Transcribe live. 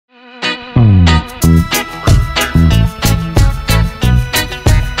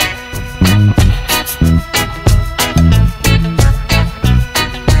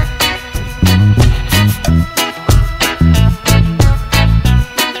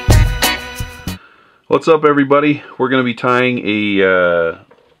What's up, everybody? We're going to be tying a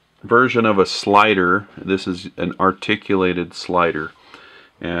version of a slider. This is an articulated slider,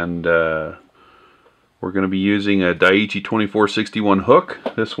 and we're going to be using a Daiichi 2461 hook.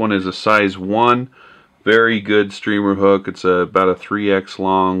 This one is a size 1, very good streamer hook. It's about a 3x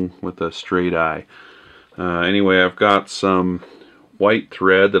long with a straight eye. Anyway, I've got some white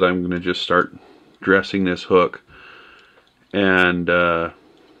thread that I'm going to just start dressing this hook. And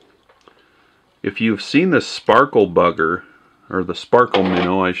if you've seen the sparkle bugger, or the sparkle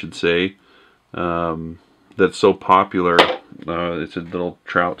minnow I should say, that's so popular, it's a little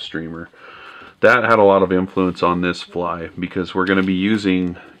trout streamer, that had a lot of influence on this fly because we're going to be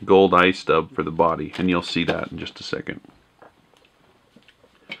using gold eye stub for the body, and you'll see that in just a second.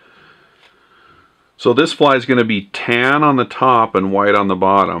 So this fly is going to be tan on the top and white on the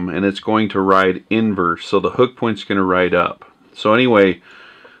bottom, and it's going to ride inverse, so the hook point's going to ride up. So anyway,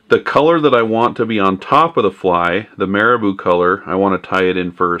 the color that I want to be on top of the fly, the marabou color, I want to tie it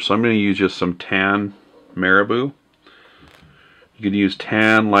in first. So I'm going to use just some tan marabou. You can use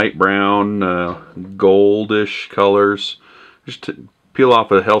tan, light brown, goldish colors. Just to peel off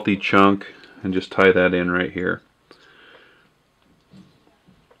a healthy chunk and just tie that in right here.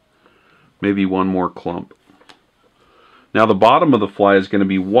 Maybe one more clump. Now the bottom of the fly is going to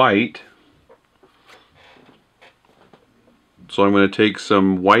be white. So I'm going to take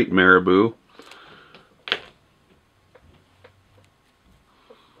some white marabou. I'm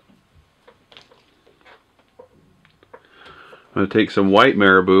going to take some white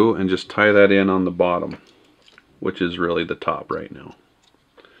marabou and just tie that in on the bottom, which is really the top right now.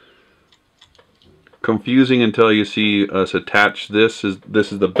 Confusing until you see us attach this.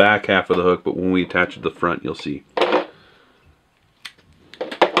 This is the back half of the hook, but when we attach it to the front, you'll see.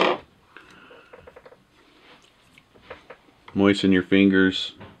 Moisten your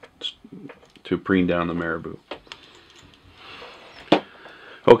fingers to preen down the marabou.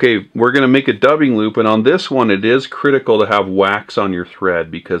 Okay, we're going to make a dubbing loop, and on this one it is critical to have wax on your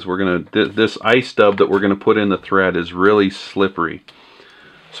thread because we're going to, this eye stub that we're going to put in the thread is really slippery.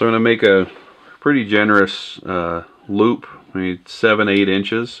 So I'm going to make a pretty generous loop, maybe 7-8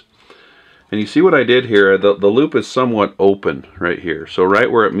 inches. And you see what I did here, the loop is somewhat open right here. So right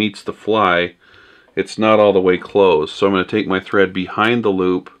where it meets the fly, it's not all the way closed. So I'm going to take my thread behind the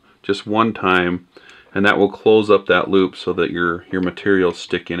loop just one time, and that will close up that loop so that your materials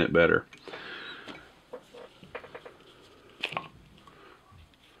stick in it better.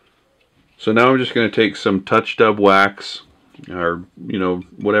 So now I'm just going to take some touch dub wax, or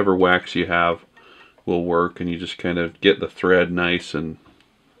whatever wax you have will work, and you just kind of get the thread nice and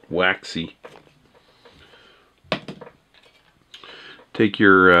waxy. Take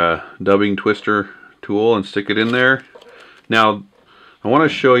your dubbing twister tool and stick it in there. Now I want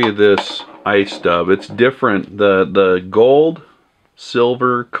to show you this eye stub. It's different. The gold,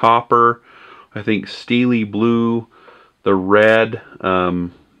 silver, copper, I think steely blue, the red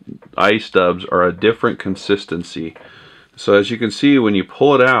eye stubs are a different consistency. So as you can see, when you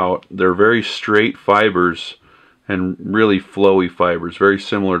pull it out, they're very straight fibers and really flowy fibers, very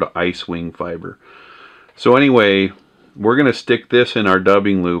similar to ice wing fiber. So anyway, we're going to stick this in our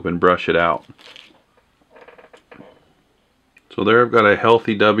dubbing loop and brush it out. So there I've got a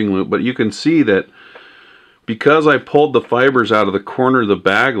healthy dubbing loop, but you can see that because I pulled the fibers out of the corner of the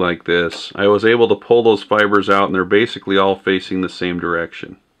bag like this, I was able to pull those fibers out, and they're basically all facing the same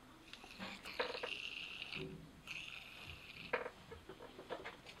direction.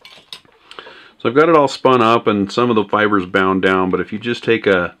 So I've got it all spun up and some of the fibers bound down, but if you just take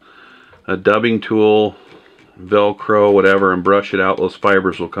a dubbing tool, Velcro, whatever, and brush it out, those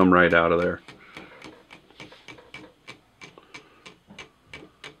fibers will come right out of there.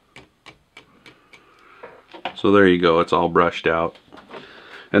 So there you go, it's all brushed out.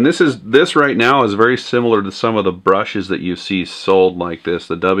 And this right now is very similar to some of the brushes that you see sold like this,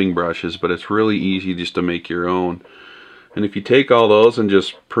 the dubbing brushes, but it's really easy just to make your own. And if you take all those and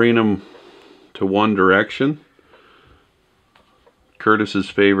just preen them to one direction, Curtis's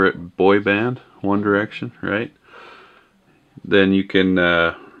favorite boy band, One Direction, right? Then you can,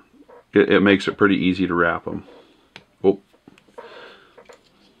 it makes it pretty easy to wrap them. Oh.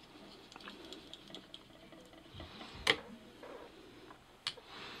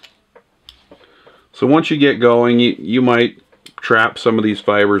 So once you get going, you might trap some of these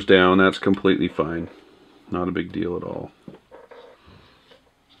fibers down. That's completely fine. Not a big deal at all.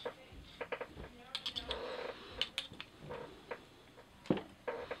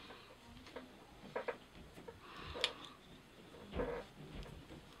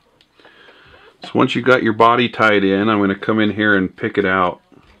 So once you've got your body tied in, I'm going to come in here and pick it out.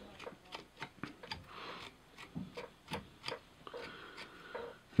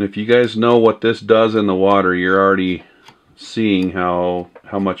 And if you guys know what this does in the water, you're already seeing how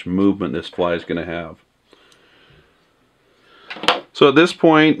much movement this fly is going to have. So at this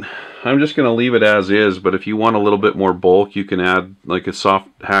point, I'm just going to leave it as is, but if you want a little bit more bulk, you can add like a soft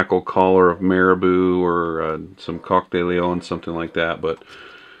hackle collar of marabou or some coq de leon, something like that. But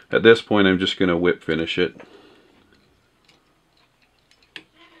at this point, I'm just going to whip finish it.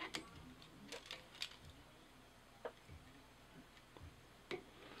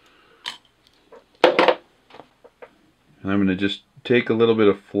 And I'm going to just take a little bit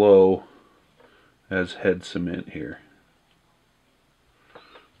of flow as head cement here.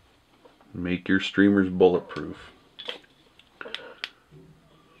 Make your streamers bulletproof.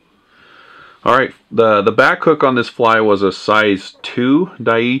 Alright, the back hook on this fly was a size 2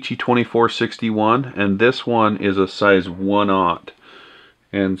 Daiichi 2461, and this one is a size 1/0.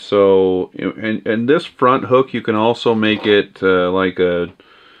 And so, and this front hook, you can also make it like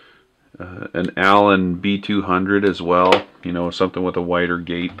an Allen B200 as well, you know, something with a wider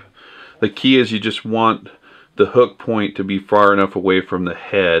gape. The key is you just want the hook point to be far enough away from the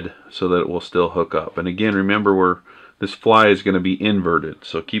head so that it will still hook up. And again, remember, this fly is going to be inverted,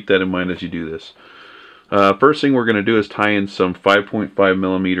 so keep that in mind as you do this. First thing we're going to do is tie in some 5.5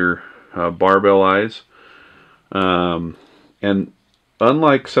 millimeter barbell eyes. And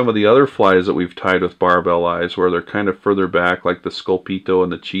unlike some of the other flies that we've tied with barbell eyes, where they're kind of further back, like the Sculpito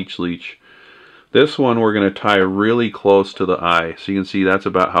and the Cheech Leech, this one we're going to tie really close to the eye. So you can see that's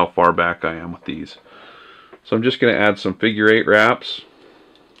about how far back I am with these. So I'm just going to add some figure-8 wraps.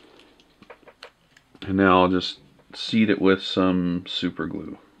 And now I'll just seat it with some super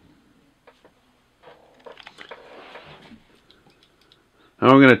glue. Now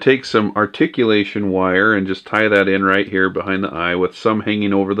I'm going to take some articulation wire and just tie that in right here behind the eye, with some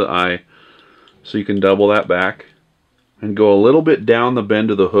hanging over the eye, so you can double that back and go a little bit down the bend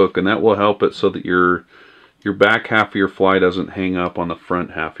of the hook, and that will help it so that your back half of your fly doesn't hang up on the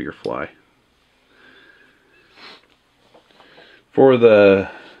front half of your fly. For the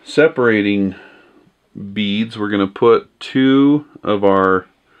separating beads, we're going to put 2 of our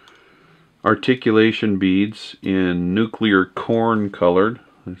articulation beads in nuclear corn colored.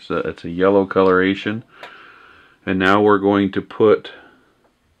 It's a yellow coloration. And now we're going to put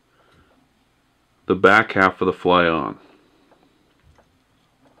the back half of the fly on.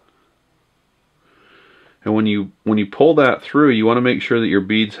 And when you pull that through, you want to make sure that your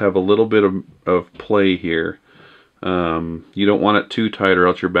beads have a little bit of play here. You don't want it too tight, or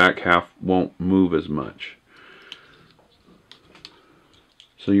else your back half won't move as much.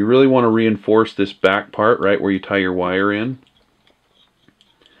 So you really want to reinforce this back part right where you tie your wire in.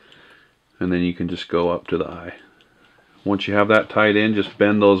 And then you can just go up to the eye. Once you have that tied in, just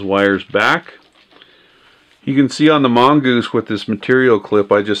bend those wires back. You can see on the mongoose with this material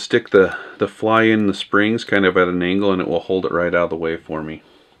clip, I just stick the fly in the springs kind of at an angle, and it will hold it right out of the way for me.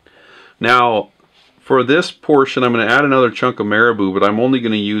 Now, for this portion, I'm going to add another chunk of marabou, but I'm only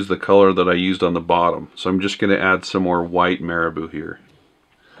going to use the color that I used on the bottom. So I'm just going to add some more white marabou here.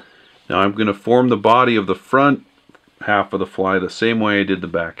 Now I'm going to form the body of the front half of the fly the same way I did the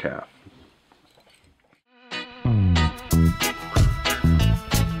back half.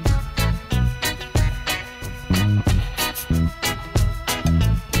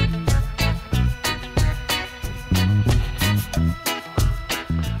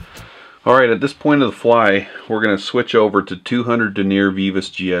 Alright, at this point of the fly, we're going to switch over to 200 denier Vivus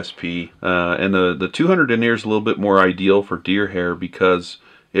GSP. And the 200 denier is a little bit more ideal for deer hair because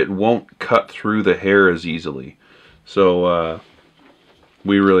it won't cut through the hair as easily. So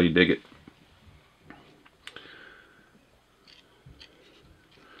we really dig it.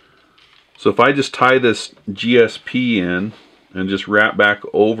 So if I just tie this GSP in and just wrap back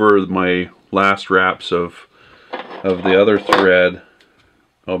over my last wraps of the other thread,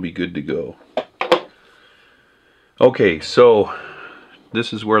 I'll be good to go. Okay, so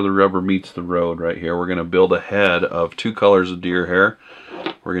this is where the rubber meets the road right here. We're going to build a head of 2 colors of deer hair.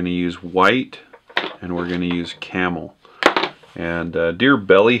 We're going to use white and we're going to use camel. And deer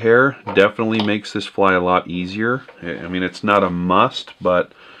belly hair definitely makes this fly a lot easier. I mean, it's not a must,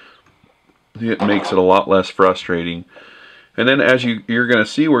 but it makes it a lot less frustrating. And then as you're going to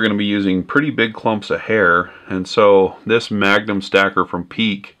see, we're going to be using pretty big clumps of hair. And so this Magnum Stacker from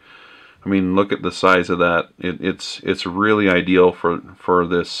Peak, I mean, look at the size of that. It's really ideal for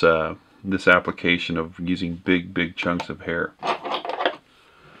this this application of using big chunks of hair.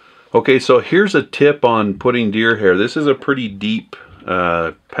 Okay, so here's a tip on putting deer hair. This is a pretty deep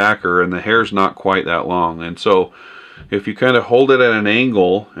packer, and the hair's not quite that long. And so if you kind of hold it at an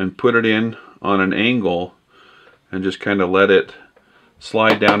angle and put it in on an angle and just kind of let it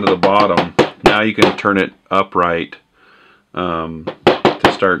slide down to the bottom. Now you can turn it upright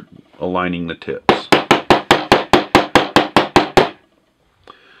to start aligning the tips.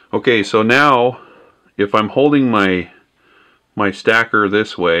 Okay, so now if I'm holding my stacker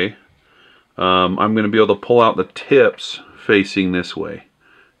this way, I'm going to be able to pull out the tips facing this way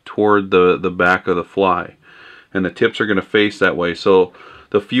toward the back of the fly, and the tips are going to face that way. So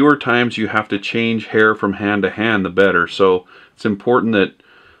the fewer times you have to change hair from hand to hand, the better. So it's important that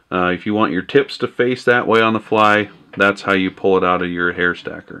if you want your tips to face that way on the fly, that's how you pull it out of your hair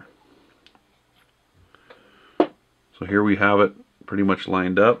stacker. So here we have it pretty much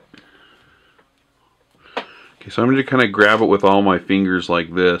lined up. Okay, so I'm going to kind of grab it with all my fingers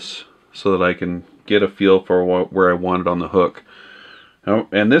like this so that I can get a feel for where I want it on the hook. Now,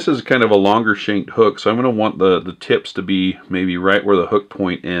 and this is kind of a longer shanked hook, so I'm going to want the tips to be maybe right where the hook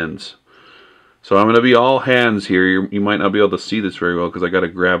point ends. So I'm going to be all hands here. You might not be able to see this very well because I got to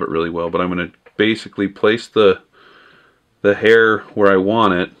grab it really well, but I'm going to basically place the hair where I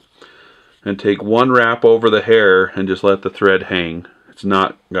want it and take one wrap over the hair and just let the thread hang. It's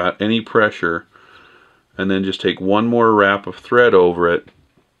not got any pressure. And then just take one more wrap of thread over it.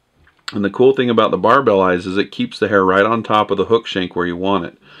 And the cool thing about the barbell eyes is it keeps the hair right on top of the hook shank where you want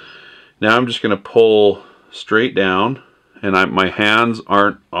it. Now I'm just going to pull straight down, and my hands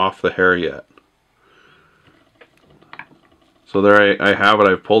aren't off the hair yet. So there I have it.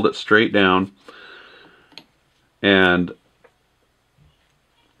 I've pulled it straight down, and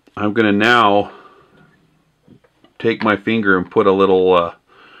I'm going to now take my finger and put a little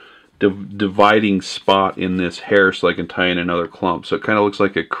dividing spot in this hair so I can tie in another clump. So it kind of looks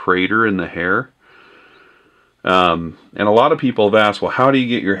like a crater in the hair. And a lot of people have asked, well, how do you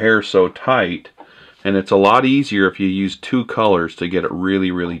get your hair so tight? And it's a lot easier if you use two colors to get it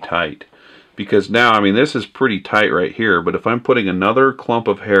really, really tight. Because now, I mean, this is pretty tight right here, but if I'm putting another clump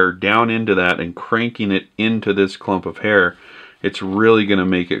of hair down into that and cranking it into this clump of hair, it's really going to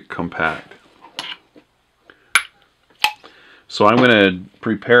make it compact. So I'm going to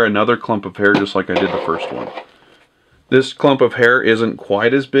prepare another clump of hair just like I did the first one. This clump of hair isn't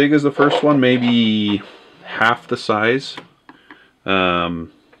quite as big as the first one, maybe half the size. So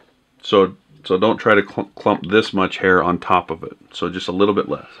don't try to clump this much hair on top of it. So just a little bit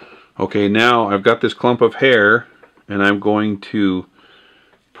less. Okay, now I've got this clump of hair, and I'm going to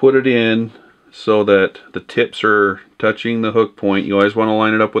put it in so that the tips are touching the hook point. You always want to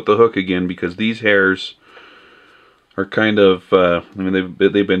line it up with the hook again, because these hairs are kind of, I mean,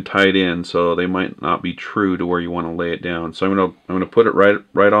 they've been tied in, so they might not be true to where you want to lay it down. So I'm gonna put it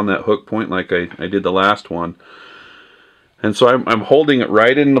right on that hook point like I did the last one. And so I'm holding it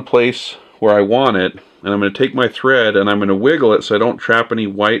right in the place where I want it, and I'm going to take my thread and I'm going to wiggle it so I don't trap any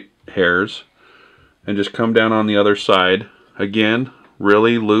white hairs, and just come down on the other side again,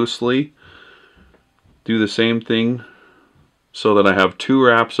 really loosely. Do the same thing so that I have two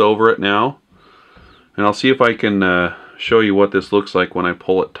wraps over it now. And I'll see if I can show you what this looks like when I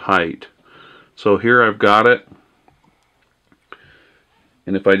pull it tight. So here I've got it.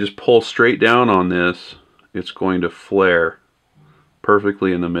 And if I just pull straight down on this, it's going to flare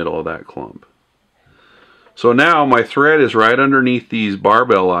perfectly in the middle of that clump. So now my thread is right underneath these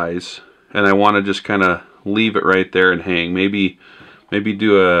barbell eyes, and I want to just kind of leave it right there and hang. Maybe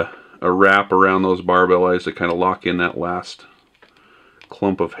do a wrap around those barbell eyes to kind of lock in that last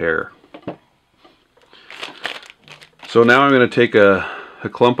clump of hair. So now I'm going to take a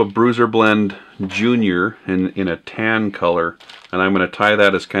clump of Bruiser Blend Junior in a tan color, and I'm going to tie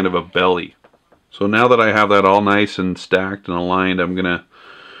that as kind of a belly. So now that I have that all nice and stacked and aligned, I'm going to...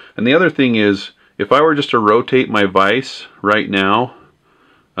 And the other thing is, if I were just to rotate my vise right now,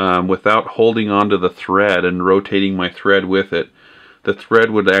 without holding onto the thread and rotating my thread with it, the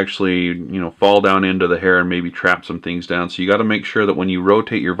thread would actually, you know, fall down into the hair and maybe trap some things down. So you got to make sure that when you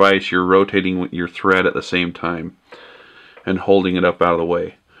rotate your vise, you're rotating your thread at the same time and holding it up out of the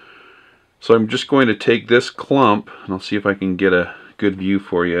way. So I'm just going to take this clump, and I'll see if I can get a good view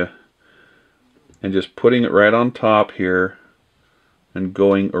for you, and just putting it right on top here and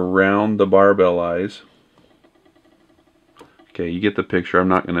going around the barbell eyes. Okay, you get the picture. I'm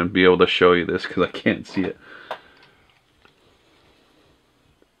not going to be able to show you this because I can't see it.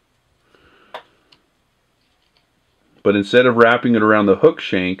 But instead of wrapping it around the hook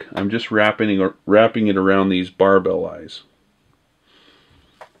shank, I'm just wrapping it around these barbell eyes.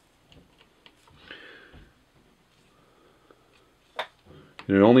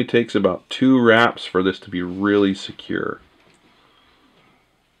 And it only takes about 2 wraps for this to be really secure.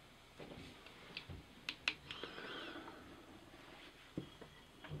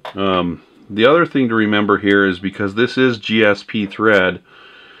 The other thing to remember here is because this is GSP thread,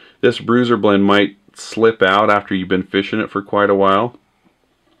 this bruiser blend might slip out after you've been fishing it for quite a while.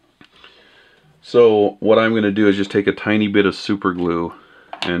 So what I'm going to do is just take a tiny bit of super glue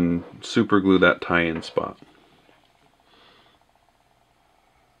and super glue that tie-in spot.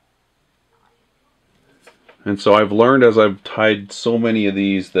 And so I've learned as I've tied so many of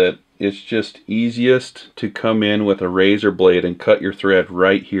these that it's just easiest to come in with a razor blade and cut your thread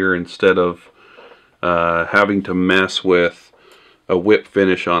right here instead of having to mess with a whip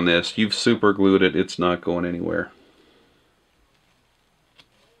finish on this. You've super glued it, it's not going anywhere.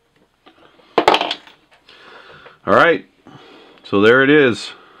 Alright, so there it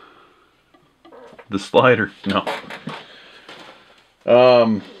is. The slider. No.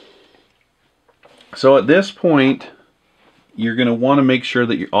 So at this point, you're going to want to make sure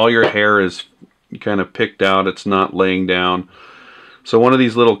that all your hair is kind of picked out, it's not laying down. So one of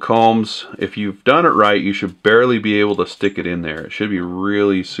these little combs, if you've done it right, you should barely be able to stick it in there. It should be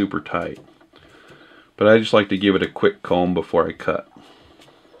really super tight. But I just like to give it a quick comb before I cut.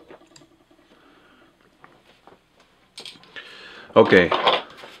 Okay,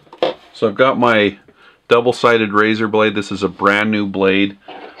 so I've got my double-sided razor blade. This is a brand new blade.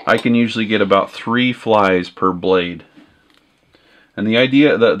 I can usually get about 3 flies per blade. And the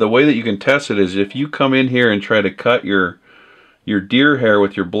idea, the way that you can test it is if you come in here and try to cut your deer hair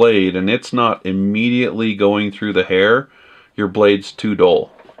with your blade and it's not immediately going through the hair, your blade's too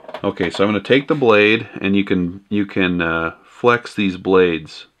dull. Okay, so I'm going to take the blade, and you can flex these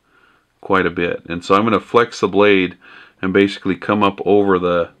blades quite a bit. And so I'm going to flex the blade and basically come up over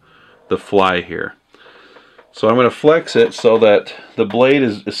the fly here. So I'm going to flex it so that the blade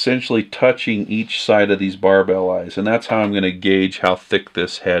is essentially touching each side of these barbell eyes, and that's how I'm going to gauge how thick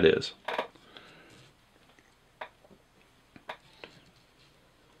this head is.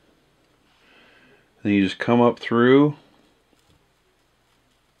 Then you just come up through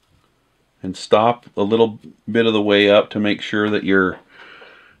and stop a little bit of the way up to make sure that you're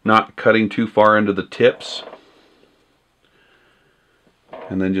not cutting too far into the tips.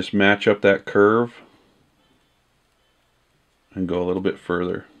 And then just match up that curve and go a little bit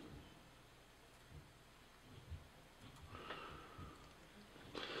further.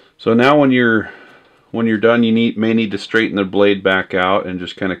 So now when you're done, you may need to straighten the blade back out and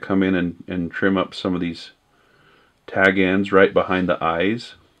just kind of come in and trim up some of these tag ends right behind the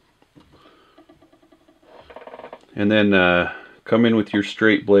eyes. And then come in with your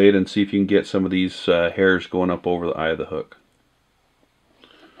straight blade and see if you can get some of these hairs going up over the eye of the hook.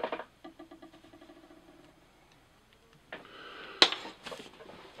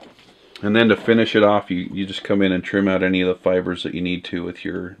 And then to finish it off, you just come in and trim out any of the fibers that you need to with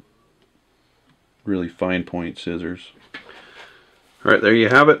your really fine point scissors. Alright, there you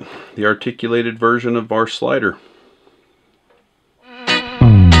have it, the articulated version of our slider.